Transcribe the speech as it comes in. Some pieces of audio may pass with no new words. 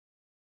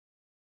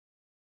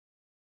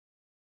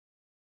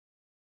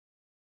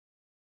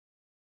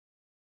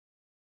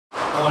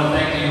I want to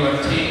thank the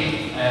UF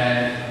team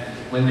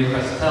and Lindy,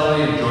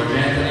 Crescitelli, and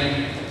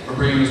Geoge for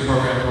bringing this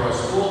program to our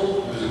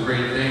school. It was a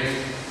great thing.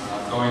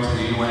 Going to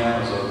the UN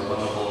was a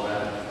wonderful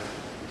event.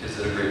 Kids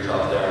did a great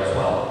job there as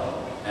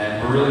well.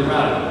 And we're really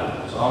proud of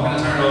it. So I'm going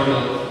to turn it over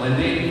to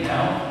Lindy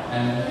now.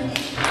 And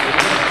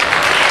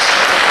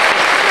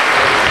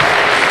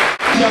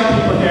young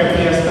people here at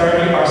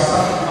PS30 are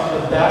some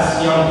of the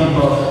best young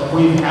people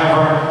we've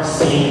ever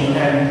seen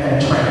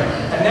and trained.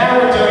 And now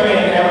we're doing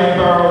it in every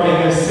borough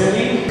in this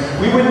city.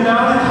 We would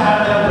not have had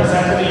them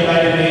present to the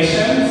United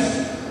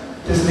Nations.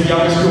 This is the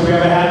youngest group we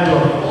ever had do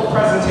a full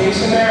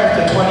presentation there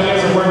after 20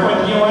 years of working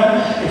with the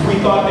UN if we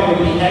thought they would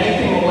be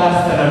anything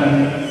less than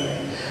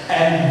amazing.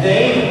 And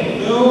they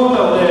blew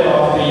the lid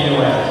off the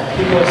UN.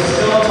 People are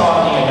still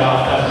talking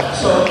about them.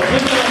 So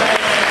give them a nice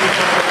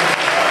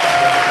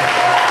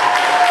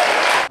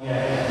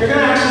They're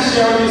going to actually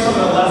share with you some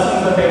of the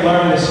lessons that they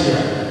learned this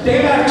year.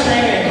 They have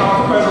training in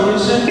conflict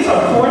resolution. These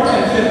are 4th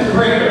and 5th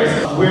graders.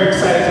 We're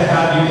excited to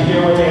have you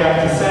hear what they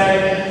have to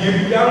say.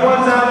 You young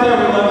ones out there,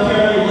 we love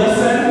hearing you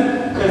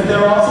listen, because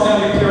they're also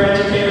going to be peer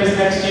educators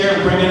next year,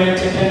 bringing it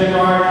to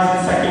kindergartens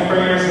and 2nd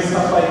graders and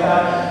stuff like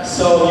that.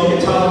 So you can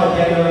tell them at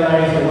the end of the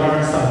night if you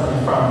learned something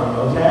from them,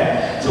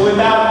 okay? So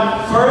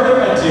without further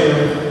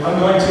ado, I'm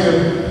going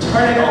to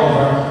turn it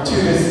over to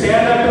the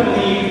Stand Up and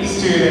Lead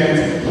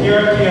students here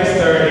at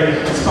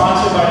PS30,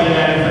 sponsored by the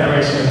United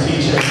Federation of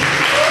Teachers.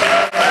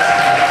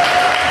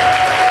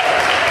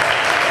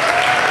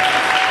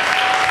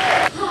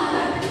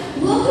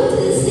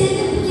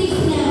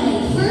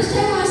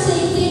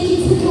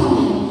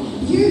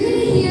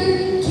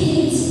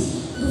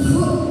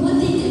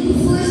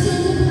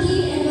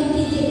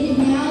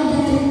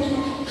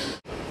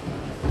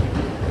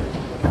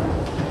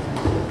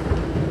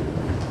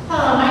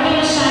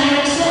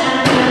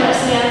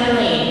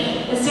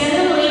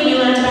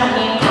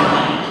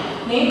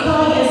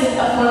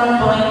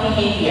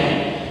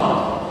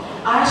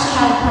 I actually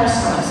have a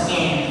personal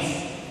experience.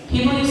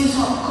 People used to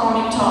call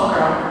me tall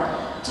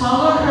girl.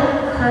 Tall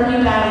girl hurt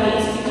me badly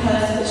is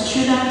because it's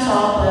true that I'm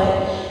tall,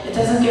 but it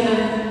doesn't give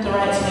them the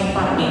right to make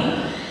fun of me.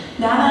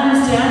 Now that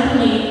I'm a Stand Up and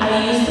Lead,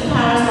 I use the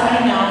powers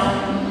that I know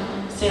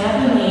from Stand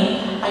Up and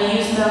Lead, I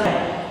use them,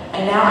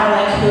 and now I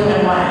like who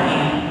and what I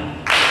am.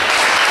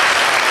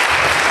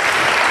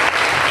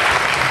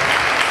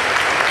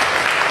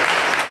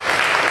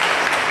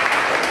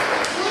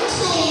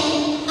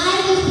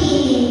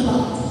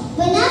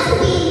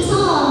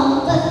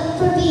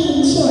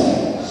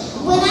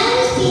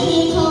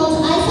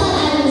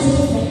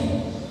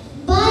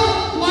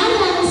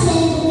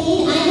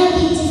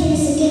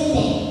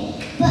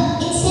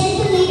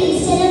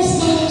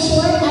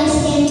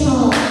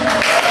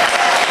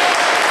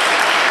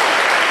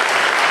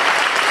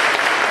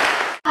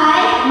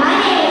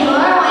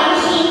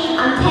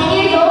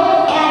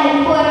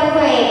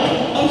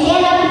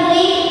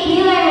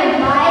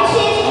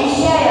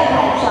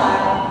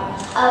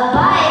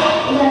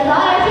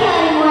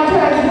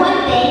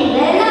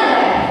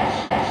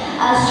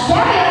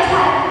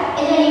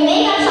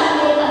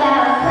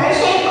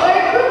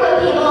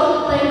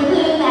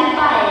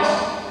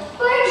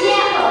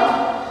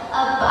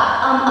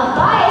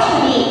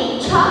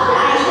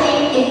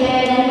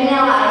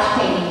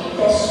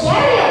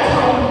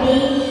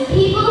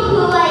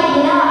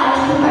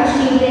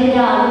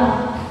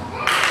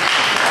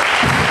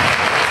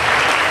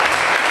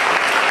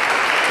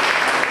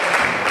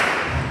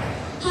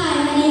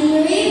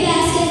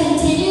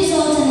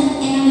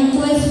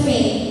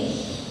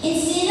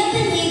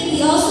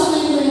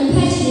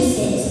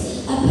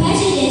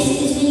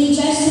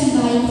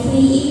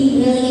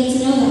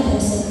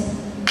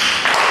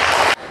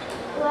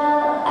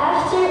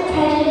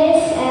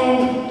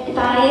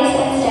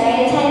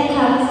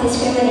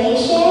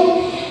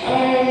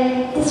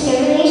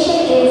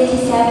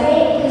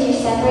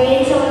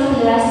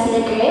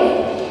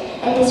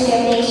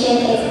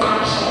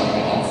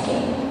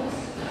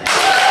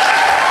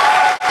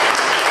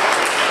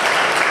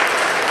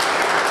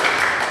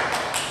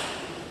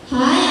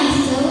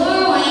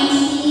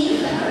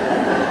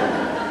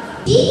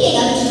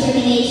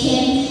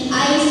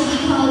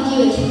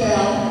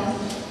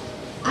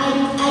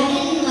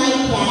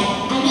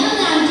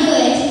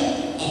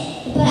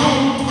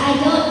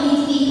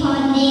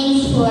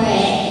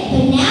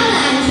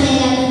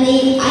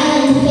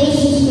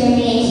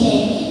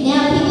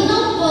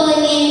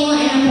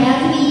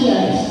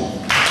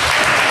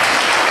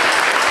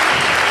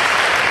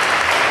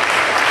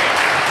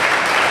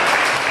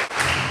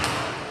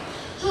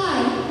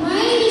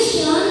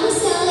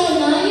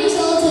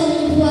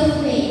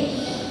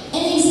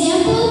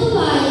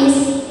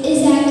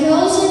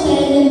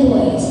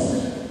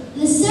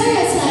 The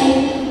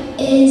stereotype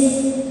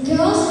is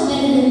girls are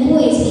better than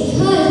boys because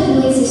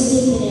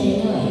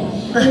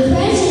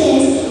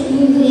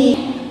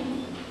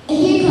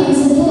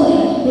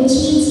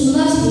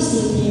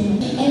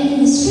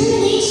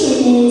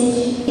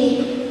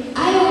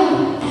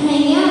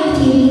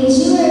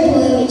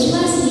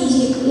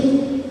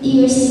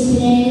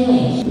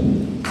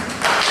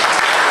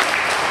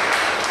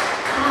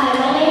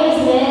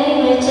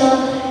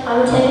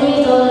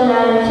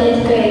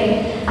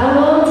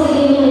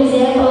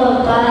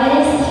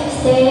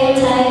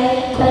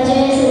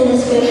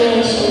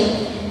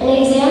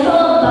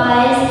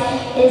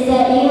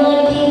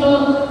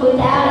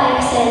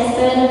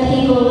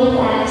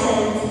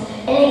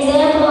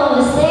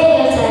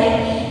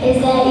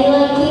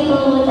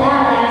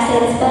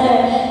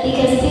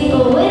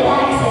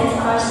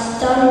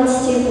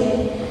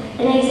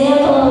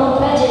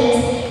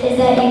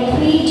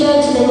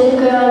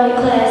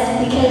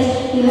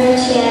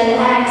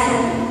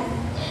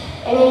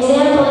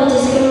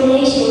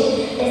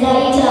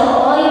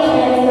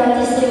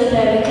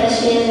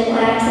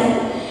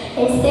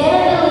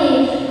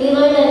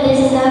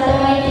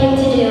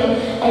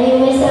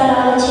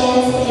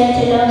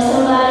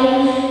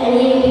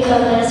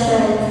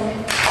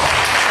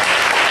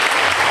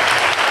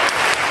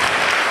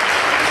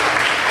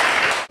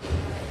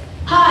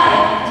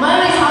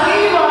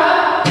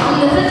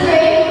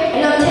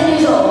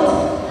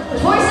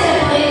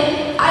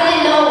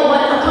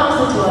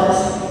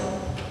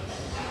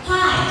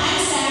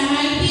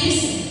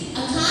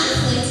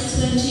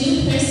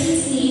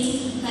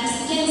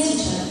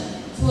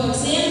For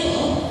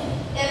example,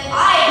 if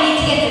I need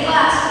to get to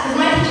class because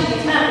my teacher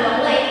gets mad when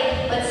I'm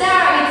late, but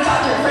Sarah needs to talk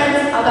to her friends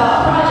about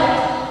a project,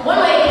 one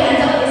way it can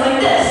end up is like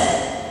this.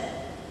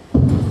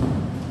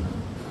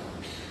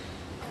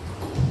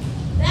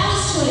 that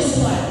was choice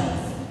one.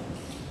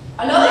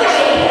 Another way it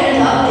can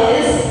end up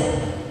is,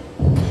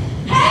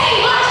 hey,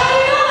 watch where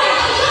you're going!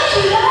 I'll judge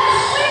you guys!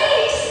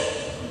 Wait!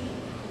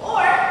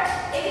 Or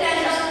it can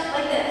end up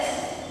like this.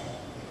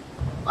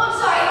 Oh, I'm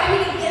sorry, I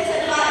need to get to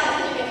class. My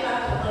teacher gets mad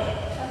when I'm late.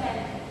 Okay.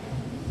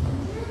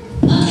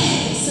 Okay,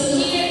 so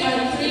here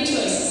are three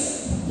choices.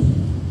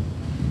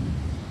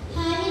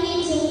 Hi, my name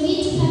is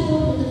Olivia Pepper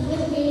with the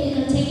 4th grade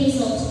and I'm 10 years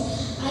old.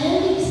 I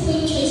will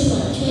explain choice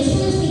one. Choice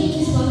one is we can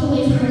just walk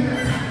away from our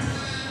contact.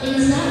 It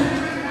is not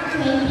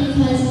right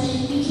because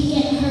you can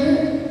get hurt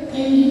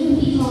and you can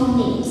be called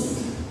names.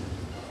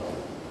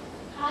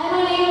 Hi,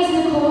 my name is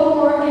Nicole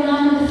Borg and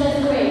I'm in the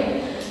 5th grade.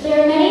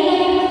 There are many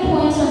negative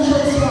points on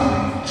choice one.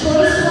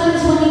 Choice one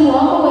is when you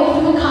walk away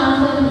from a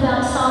conflict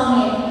without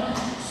solving it.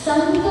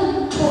 Some of the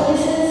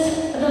choices,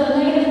 the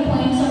negative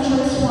points on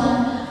choice one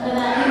are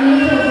that you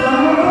may feel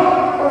vulnerable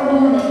or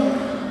lonely.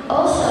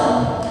 Also,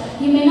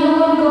 you may not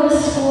want to go to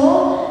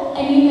school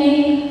and you may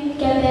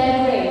get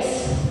bad grades.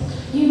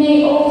 You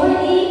may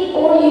overeat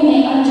or you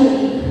may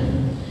undereat.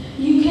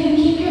 You can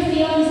keep your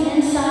feelings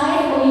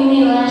inside or you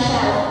may lash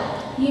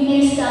out. You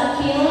may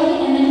stop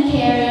feeling and then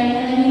caring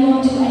and then you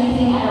won't do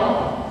anything at all.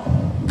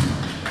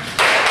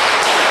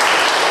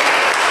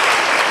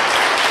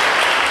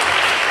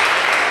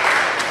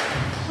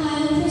 Hi,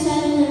 I'm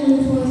Crescitelli and I'm in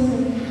the 4th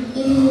grade.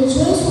 If it's a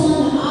choice one,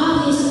 it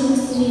obviously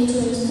has to be a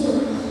choice two.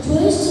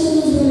 Choice two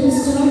is when it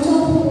starts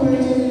off with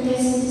words and it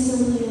gets into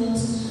something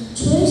else.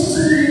 Choice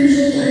two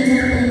usually ends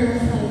up in a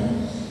fight.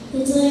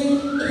 It's like,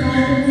 if I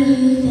believe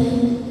you, then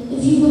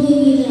if you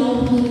believe me, then I'll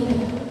believe you.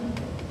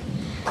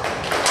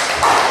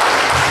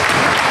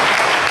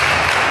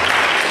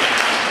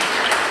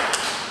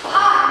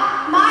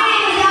 Hi, my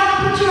name is Alvin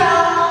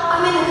Pucciarella.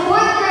 I'm in the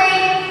 4th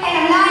grade and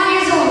I'm 9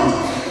 years old.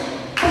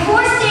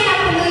 Before staying up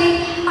with me,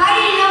 I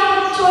didn't know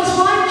what choice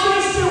one,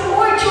 choice two,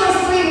 or choice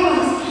three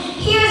was.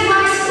 Here's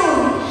my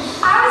story.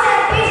 I was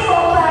at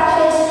baseball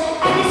practice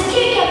and this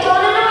kid kept on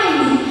annoying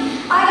me.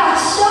 I got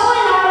so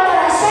annoyed that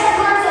I said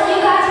words that you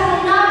guys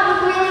would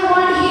not really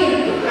want to hear.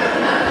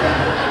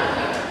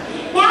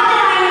 Now that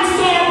I'm in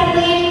stand-up and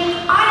lead,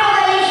 I know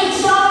that you should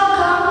solve the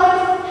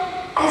conflict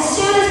as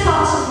soon as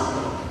possible.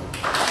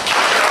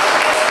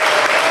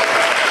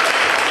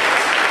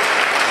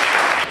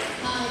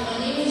 Hi, my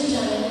name is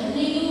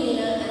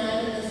Nicolina and I'm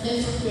in the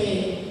 5th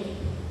grade.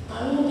 I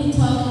will be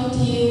talking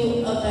to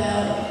you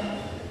about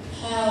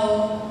how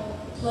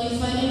play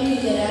fighting can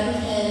get out of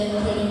hand and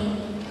turn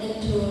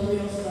into a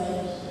real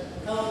fight.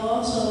 I will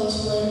also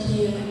explain to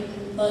you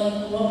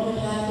what would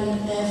happen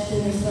after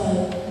the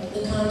fight,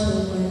 the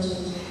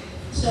consequences.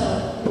 So,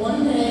 one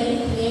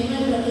day, me and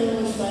my brother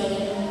were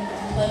fighting,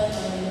 play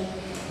fighting,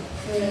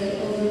 for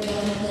over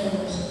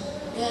things.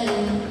 Then,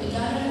 it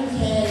got out of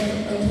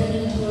hand and turned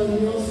into a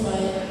real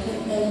fight,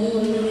 and we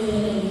were really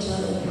hitting each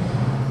other.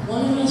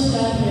 One of us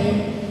got hurt,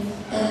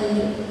 and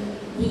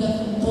we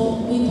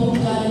both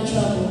got in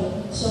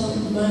trouble. So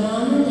my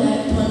mom and dad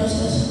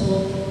punished us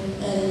both,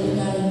 and we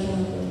got in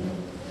trouble.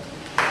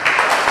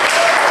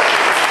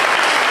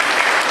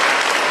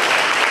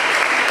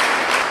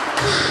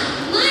 Hi,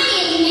 my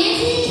name is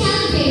Nancy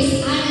Calabrese.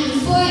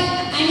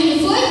 I'm in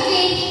the 4th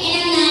grade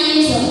and I'm 9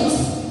 years old.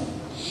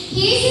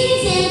 Here's an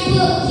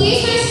example.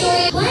 Here's my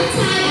story. One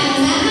time I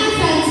was at my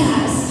friend's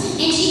house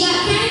and she got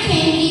kind of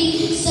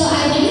cranky, so I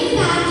went in the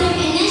bathroom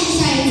and then she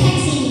started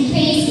texting me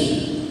crazy.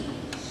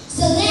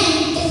 So then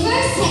the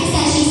first text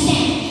that she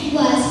sent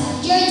was,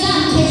 "You're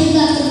dumb because you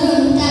left the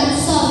room without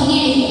solving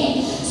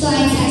anything." So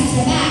I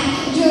texted her back,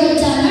 "You're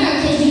dumber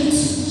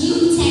because you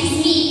text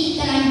me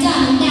that I'm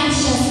dumb and that's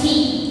just me."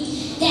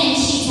 Then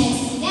she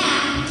texted me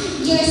back,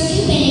 "You're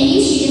stupid and you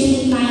should just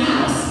leave my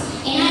house."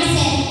 And I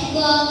said,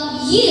 "Well,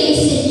 you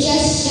should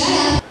just shut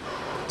up."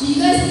 Do you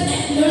guys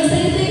notice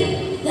anything?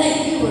 That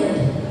U word.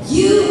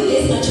 U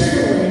is a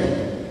trigger word.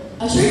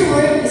 A trigger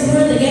word is a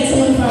word that gets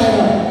someone fired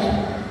up.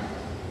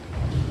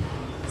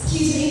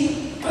 Excuse me,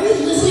 are you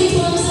listening to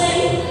what I'm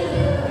saying?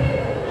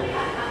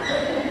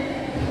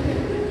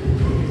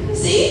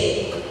 See?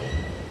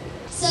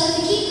 So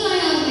to keep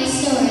going on with my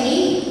story,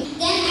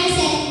 then I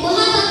said, "Well,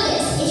 how about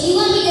this? If you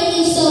want me to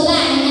leave so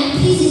bad and that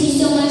pleases you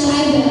so much,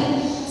 I will."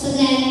 So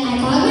then I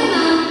called my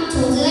mom,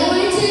 told her I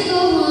wanted to go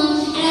home,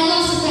 and I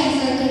lost a friend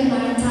for a good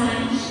amount of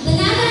time. But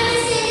now that I'm in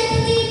stand-up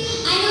and lead,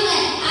 I know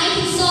that I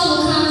can solve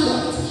a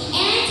conflict.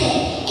 And I did.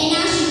 And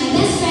now she's my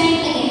best friend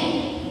again.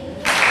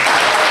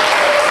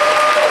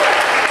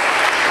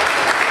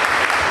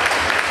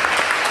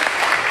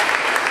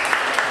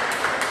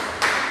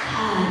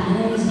 Hi, my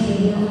name is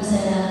Geoge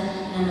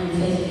and I'm in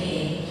 5th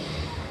grade.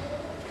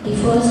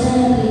 Before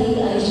stand-up league,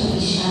 I used to be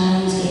shy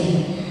and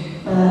scared,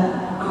 but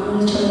I'm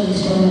going to tell you the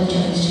story of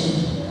choice two.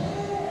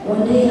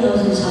 One day I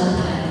was in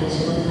soccer practice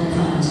with my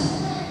friends,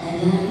 and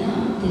then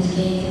this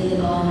kid threw the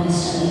ball in my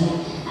stomach.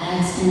 I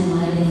asked him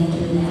why did he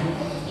do that.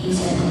 He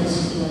said because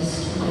he was a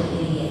stupid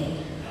idiot.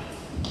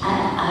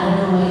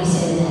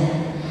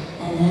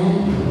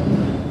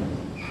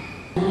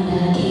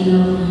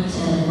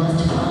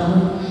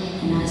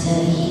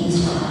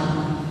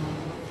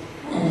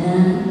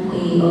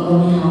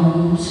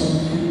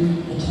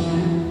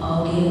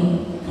 you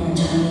going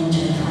to turn me into